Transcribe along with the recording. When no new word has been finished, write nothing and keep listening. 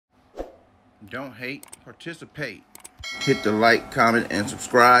Don't hate, participate. Hit the like, comment, and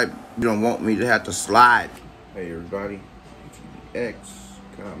subscribe. You don't want me to have to slide. Hey everybody, X,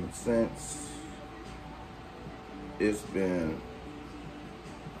 Common Sense. It's been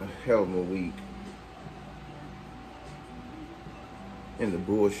a hell of a week in the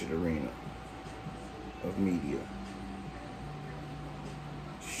bullshit arena of media.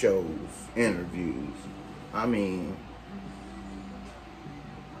 Shows, interviews. I mean,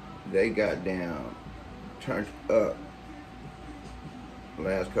 they got down, turned up the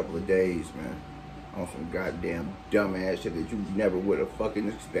last couple of days, man, on some goddamn dumbass shit that you never would have fucking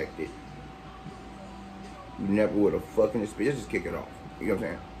expected. You never would have fucking expected. Let's just kick it off. You know what I'm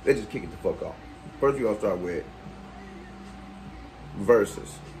saying? Let's just kick it the fuck off. First, we're gonna start with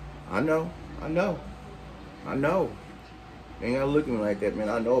verses. I know. They ain't gotta look at me like that, man.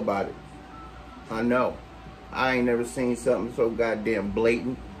 I know about it. I know. I ain't never seen something so goddamn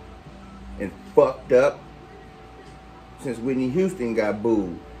blatant and fucked up since Whitney Houston got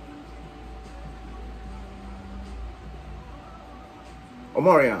booed.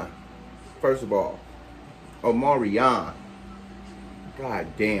 Omarion, first of all. Omarion.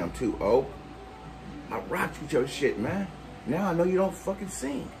 Goddamn, 2-0. I rocked with your shit, man. Now I know you don't fucking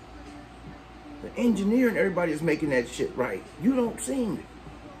sing. The engineer and everybody is making that shit right. You don't sing.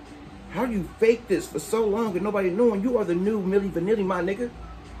 How do you fake this for so long and nobody knowing you are the new Milli Vanilli, my nigga?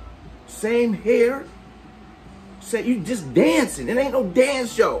 Same hair. Say you just dancing. It ain't no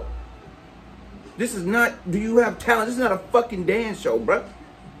dance show. This is not, do you have talent? This is not a fucking dance show, bruh.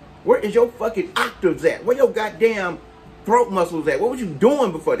 Where is your fucking octaves at? Where your goddamn throat muscles at? What was you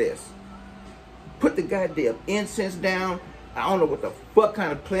doing before this? Put the goddamn incense down. I don't know what the fuck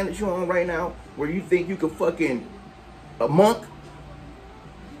kind of planet you're on right now where you think you can fucking a monk.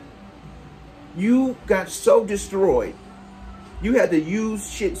 You got so destroyed. You had to use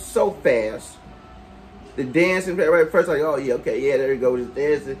shit so fast. The dancing, right first like, oh yeah, okay, yeah, there you go, just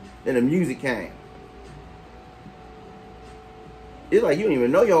dancing. Then the music came. It's like you don't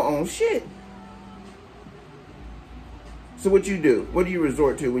even know your own shit. So what you do? What do you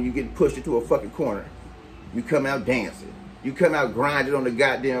resort to when you get pushed into a fucking corner? You come out dancing. You come out grinding on the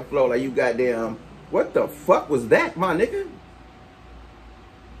goddamn floor like you goddamn, what the fuck was that, my nigga?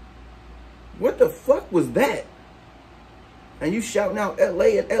 What the fuck was that? And you shouting out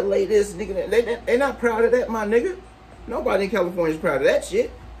LA and LA this, nigga. They not proud of that, my nigga. Nobody in California is proud of that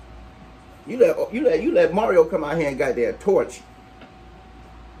shit. You let Mario come out here and got their torch.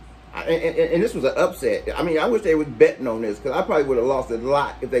 And this was an upset. I mean, I wish they was betting on this, because I probably would have lost a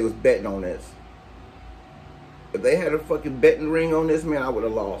lot if they was betting on this. If they had a fucking betting ring on this, man, I would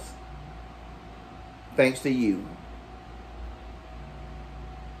have lost. Thanks to you.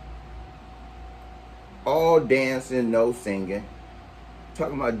 All dancing, no singing.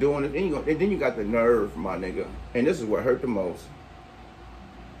 Talking about doing it. And then you got the nerve, my nigga. And this is what hurt the most.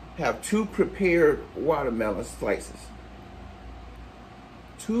 Have 2 prepared watermelon slices.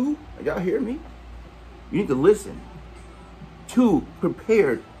 2, y'all hear me? You need to listen. 2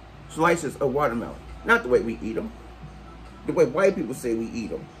 prepared slices of watermelon. Not the way we eat them. The way white people say we eat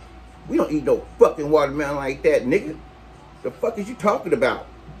them. We don't eat no fucking watermelon like that, nigga. The fuck is you talking about?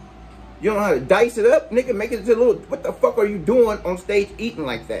 You don't know how to dice it up, nigga? Make it into a little... What the fuck are you doing on stage eating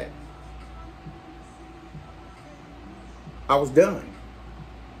like that? I was done.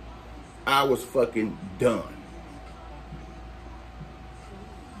 I was fucking done.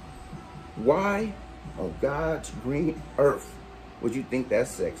 Why on God's green earth would you think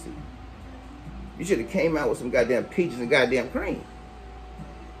that's sexy? You should have came out with some goddamn peaches and goddamn cream.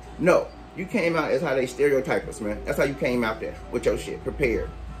 No, you came out as how they stereotype us, man. That's how you came out there with your shit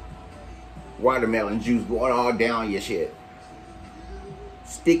prepared. Watermelon juice going all down your shit.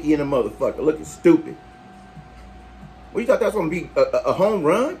 Sticky in a motherfucker, looking stupid. Well, you thought that was gonna be a home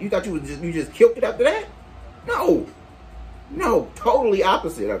run? You thought you just killed it after that? No, totally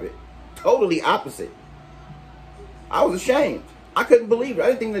opposite of it. Totally opposite. I was ashamed. I couldn't believe it.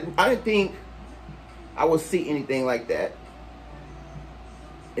 I didn't think I would see anything like that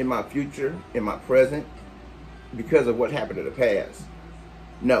in my future, in my present, because of what happened in the past.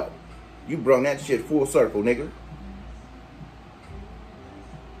 No. You brought that shit full circle, nigga.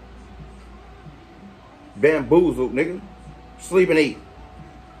 Bamboozled, nigga. Sleep and eat.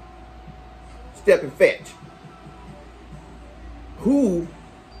 Step and fetch. Who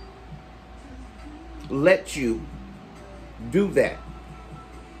let you do that?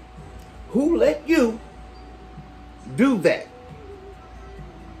 Who let you do that?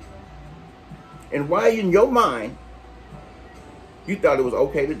 And why in your mind you thought it was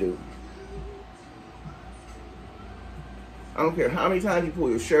okay to do? I don't care how many times you pull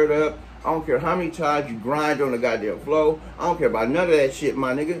your shirt up. I don't care how many times you grind on the goddamn flow. I don't care about none of that shit,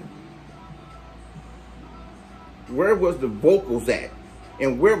 my nigga. Where was the vocals at?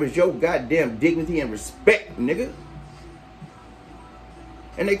 And where was your goddamn dignity and respect, nigga?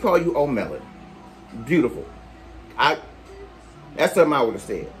 And they call you O'Melon. Beautiful. That's something I would have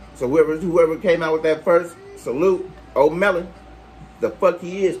said. So whoever came out with that first, salute, O'Melon. The fuck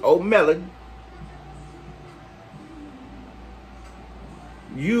he is, O'Melon.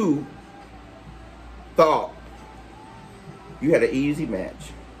 You thought you had an easy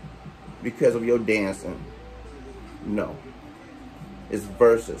match because of your dancing. No. It's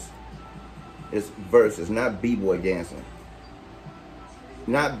verses. It's verses, not b-boy dancing.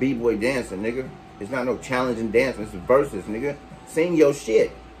 Not b-boy dancing, nigga. It's not no challenging dancing. It's verses, nigga. Sing your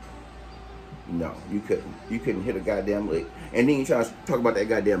shit. No, you couldn't. You couldn't hit a goddamn lick. And then you try to talk about that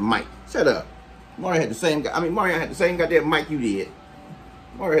goddamn mic. Shut up. Mario had the same. Mario had the same goddamn mic you did.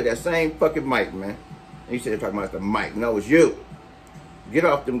 Mario had that same fucking mic, man. And you said talking about the mic. No, it's you. Get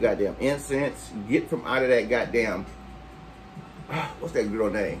off them goddamn incense. Get from out of that goddamn. What's that girl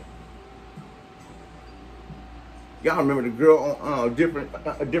name? Y'all remember the girl on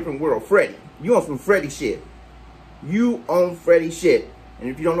a different world, Freddie. You on some Freddie shit. You on Freddie shit. And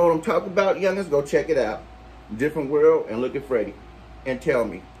if you don't know what I'm talking about, youngins, go check it out. Different world and look at Freddie. And tell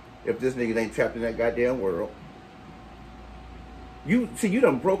me if this nigga ain't trapped in that goddamn world. You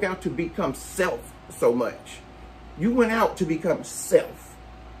done broke out to become self so much. You went out to become self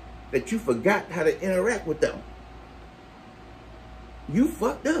that you forgot how to interact with them. You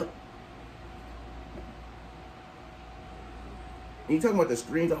fucked up. And you talking about the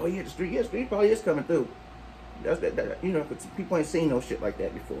streams? Oh yeah, the stream. Yeah, the stream probably is coming through. That's that. You know, because people ain't seen no shit like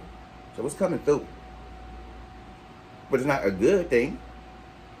that before, so it's coming through. But it's not a good thing.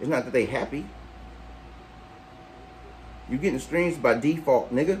 It's not that they happy. You getting streams by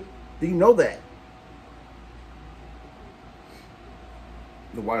default, nigga. Do you know that?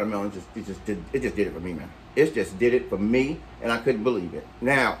 The watermelon it just did it for me, man. It just did it for me, and I couldn't believe it.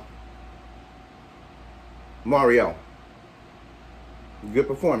 Now, Mario, good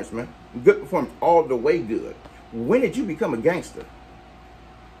performance, man. Good performance, all the way good. When did you become a gangster?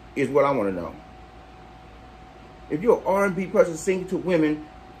 Is what I want to know. If you're an R&B person singing to women,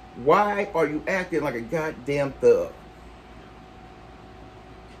 why are you acting like a goddamn thug?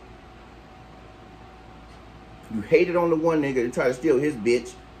 You hated on the one nigga that tried to steal his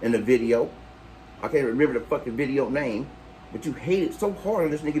bitch in the video. I can't remember the fucking video name. But you hated so hard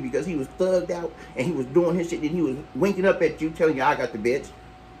on this nigga because he was thugged out and he was doing his shit and he was winking up at you, telling you I got the bitch.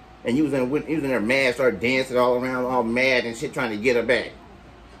 And he was in there mad, started dancing all around, all mad and shit, trying to get her back.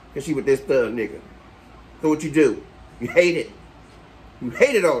 Because she with this thug nigga. So what you do? You hate it. You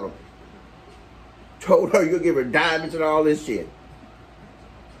hated on him. Told her you'll give her diamonds and all this shit.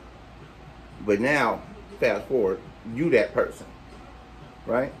 But now, fast forward, you that person.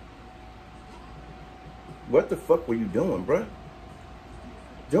 Right? What the fuck were you doing, bruh?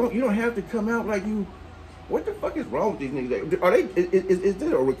 You don't have to come out like you. What the fuck is wrong with these niggas? Are they? Is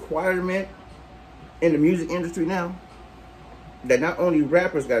there a requirement in the music industry now that not only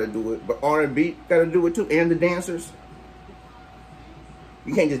rappers got to do it, but R&B got to do it too, and the dancers?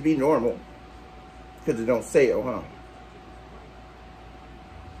 You can't just be normal because it don't sell, huh?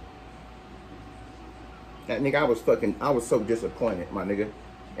 That nigga, I was so disappointed, my nigga.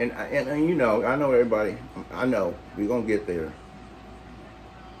 And you know, I know everybody. I know we're gonna get there.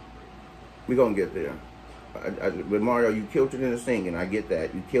 We're gonna get there. But Mario, you killed it in the singing. I get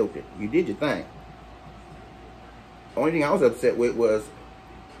that. You killed it. You did your thing. The only thing I was upset with was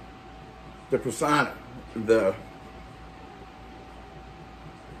the persona, the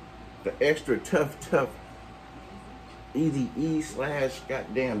extra tough Easy-E /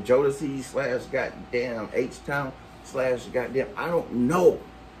 goddamn Jodeci / goddamn H-Town / goddamn I don't know.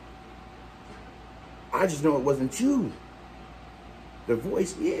 I just know it wasn't you. The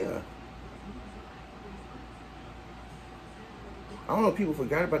voice, yeah. I don't know if people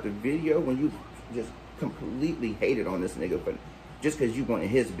forgot about the video when you just completely hated on this nigga for just because you wanted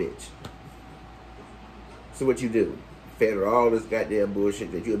his bitch. So what you do? Fed her all this goddamn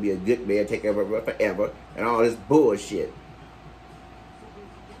bullshit that you'll be a good man, take care of her forever, and all this bullshit.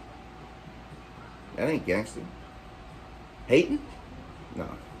 That ain't gangster. Hating? No.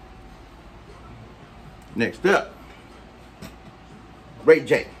 Next up, Ray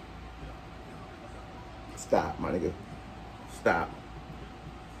J. Stop, my nigga. Stop.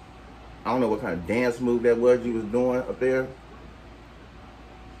 I don't know what kind of dance move that was you was doing up there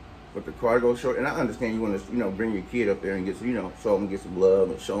with the cargo short. And I understand you want to, you know, bring your kid up there and get some, you know, show him, get some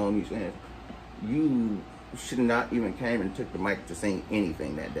love and show him these things. You should not even came and took the mic to sing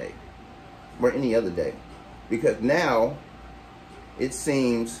anything that day. or any other day. Because now, it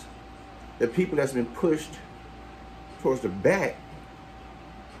seems the people that's been pushed towards the back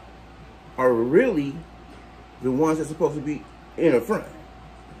are really the ones that's supposed to be in the front.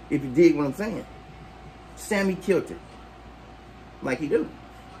 If you dig what I'm saying. Sammy killed it. Like he do.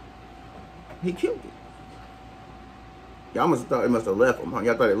 He killed it. Y'all must have thought it must have left him, huh?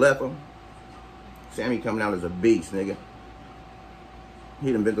 Y'all thought it left him? Sammy coming out as a beast, nigga.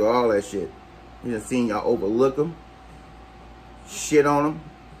 He done been through all that shit. He done seen y'all overlook him. Shit on him.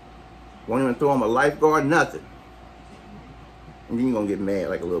 Won't even throw him a lifeguard, nothing. And then you gonna get mad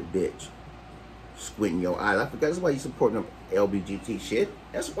like a little bitch. Squinting your eyes. I forgot. That's why you supporting them LBGT shit.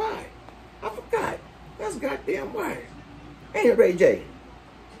 That's why. I forgot. That's goddamn why. Ain't it, Ray J?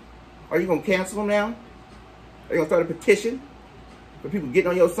 Are you gonna cancel them now? Are you gonna start a petition for people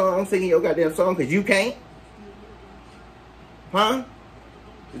getting on your song, singing your goddamn song because you can't? Huh?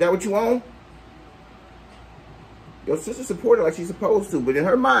 Is that what you want? Your sister supported like she's supposed to, but in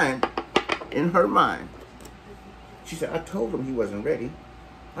her mind, she said, I told him he wasn't ready.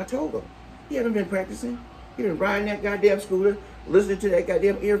 I told him. He haven't been practicing. He been riding that goddamn scooter, listening to that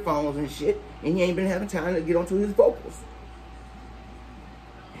goddamn earphones and shit, and he ain't been having time to get onto his vocals.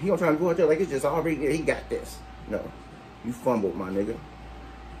 He gonna try to go out there like it's just already there. He got this. No. You fumbled, my nigga.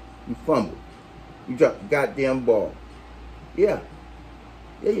 You fumbled. You dropped the goddamn ball. Yeah.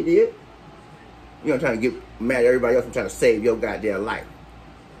 Yeah, you did. You know, trying to get mad at everybody else and trying to save your goddamn life.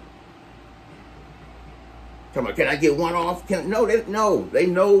 Talking about, can I get one off? No, they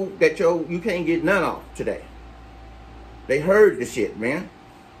know that you can't get none off today. They heard the shit, man.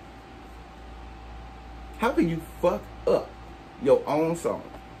 How can you fuck up your own song?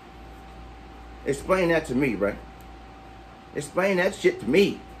 Explain that to me, right? Explain that shit to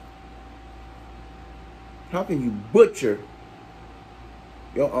me. How can you butcher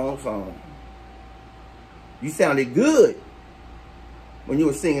your own song? You sounded good when you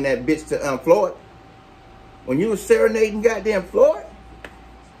were singing that bitch to Floyd. When you was serenading goddamn Floyd,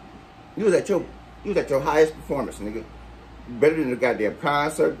 you was at your highest performance, nigga. Better than the goddamn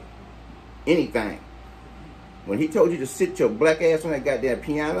concert, anything. When he told you to sit your black ass on that goddamn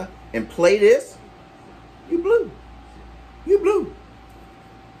piano and play this, you blew. You blew.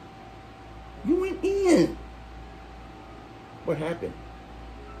 You went in. What happened?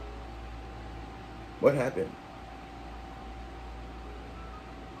 What happened?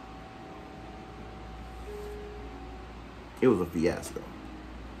 It was a fiasco.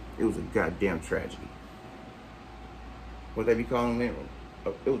 It was a goddamn tragedy. What they be calling it?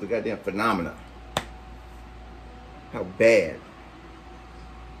 It was a goddamn phenomenon. How bad.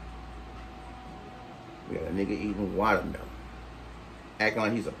 We got a nigga eating watermelon. Acting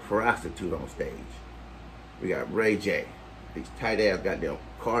like he's a prostitute on stage. We got Ray J. These tight ass goddamn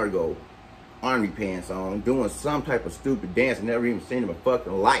cargo army pants on, doing some type of stupid dance I never even seen in my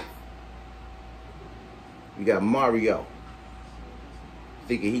fucking life. You got Mario.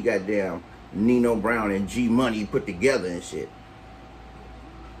 Thinking he got damn Nino Brown and G Money put together and shit.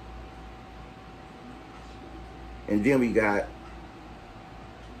 And then we got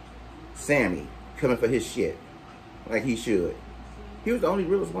Sammy coming for his shit. Like he should. He was the only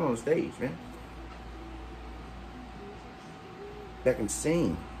realest one on the stage, man. That can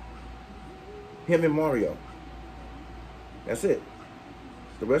sing. Him and Mario. That's it.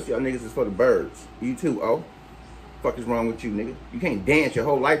 The rest of y'all niggas is for the birds. You too, oh. Fuck is wrong with you, nigga? You can't dance your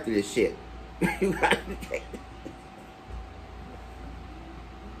whole life to this shit. You got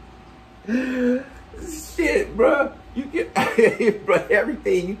shit, bro. You get bro,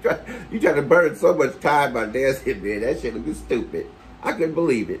 everything you try to burn so much time by dancing, man. That shit looking stupid. I couldn't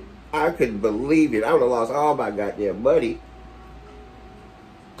believe it. I couldn't believe it. I would have lost all my goddamn money.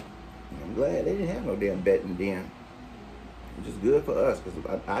 I'm glad they didn't have no damn betting then. Which is good for us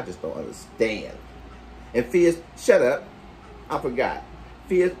because I just don't understand. And Fizz, shut up. I forgot.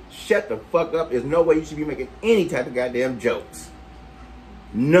 Fizz, shut the fuck up. There's no way you should be making any type of goddamn jokes.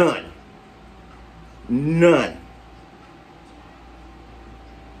 None. None.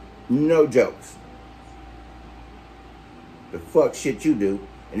 No jokes. The fuck shit you do,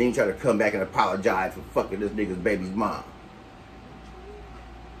 and then you try to come back and apologize for fucking this nigga's baby's mom.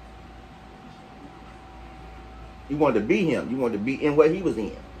 You wanted to be him. You wanted to be in what he was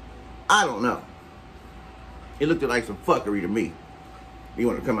in. I don't know. It looked like some fuckery to me. You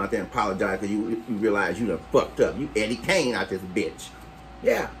want to come out there and apologize because you realize you done fucked up. You Eddie Kane out this bitch.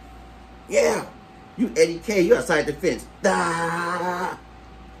 Yeah. Yeah. You Eddie Kane. You outside the fence. Ah,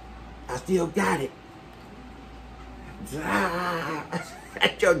 I still got it. Ah,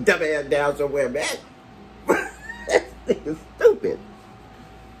 Shut your dumb ass down somewhere, man. This nigga's stupid.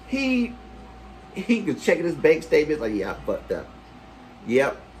 He He could check his bank statements like, yeah, I fucked up.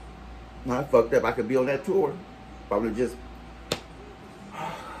 Yep, I fucked up. I could be on that tour. Probably just.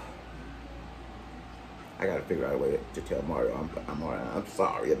 I gotta figure out a way to tell Mario I'm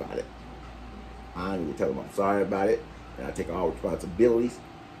sorry about it. I need to tell him I'm sorry about it, and I take all responsibilities.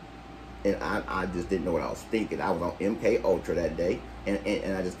 And I just didn't know what I was thinking. I was on MK Ultra that day,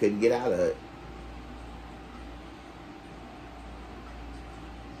 and I just couldn't get out of it.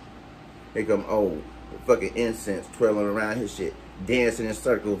 They come, oh, fucking incense twirling around his shit, dancing in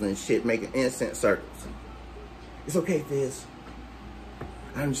circles and shit, making incense circles. It's okay, Fizz.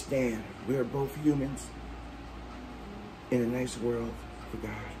 I understand. We are both humans in a nice world for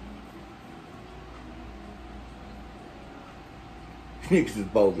God. Niggas is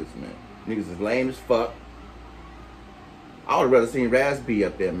bogus, man. Niggas is lame as fuck. I would rather seen Raz B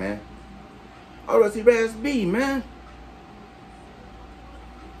up there, man. I would rather see Raz B, man.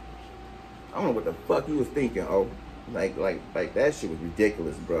 I don't know what the fuck he was thinking, oh. Like that shit was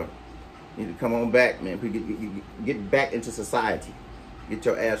ridiculous, bro. You need to come on back, man. Get back into society. Get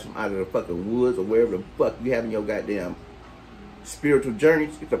your ass from out of the fucking woods or wherever the fuck you having your goddamn spiritual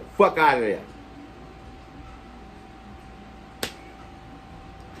journeys. Get the fuck out of there.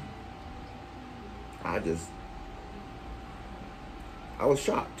 I was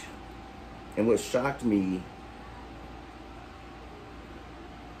shocked. And what shocked me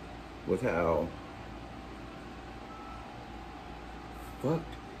was how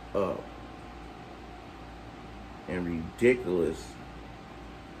fucked up and ridiculous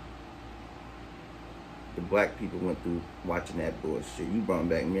the black people went through watching that bullshit. You brought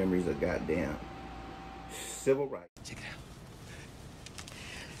back memories of goddamn civil rights. Check it out.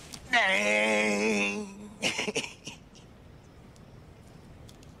 Dang.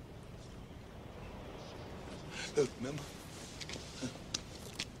 Look, remember?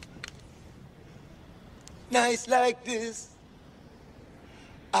 Nights like this,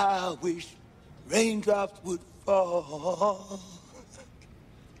 I wish raindrops would fall.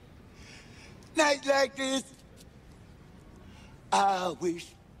 Nights like this, I wish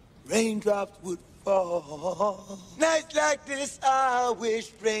raindrops would fall. Nights like this, I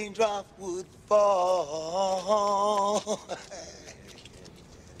wish raindrops would fall.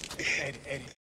 Eddie.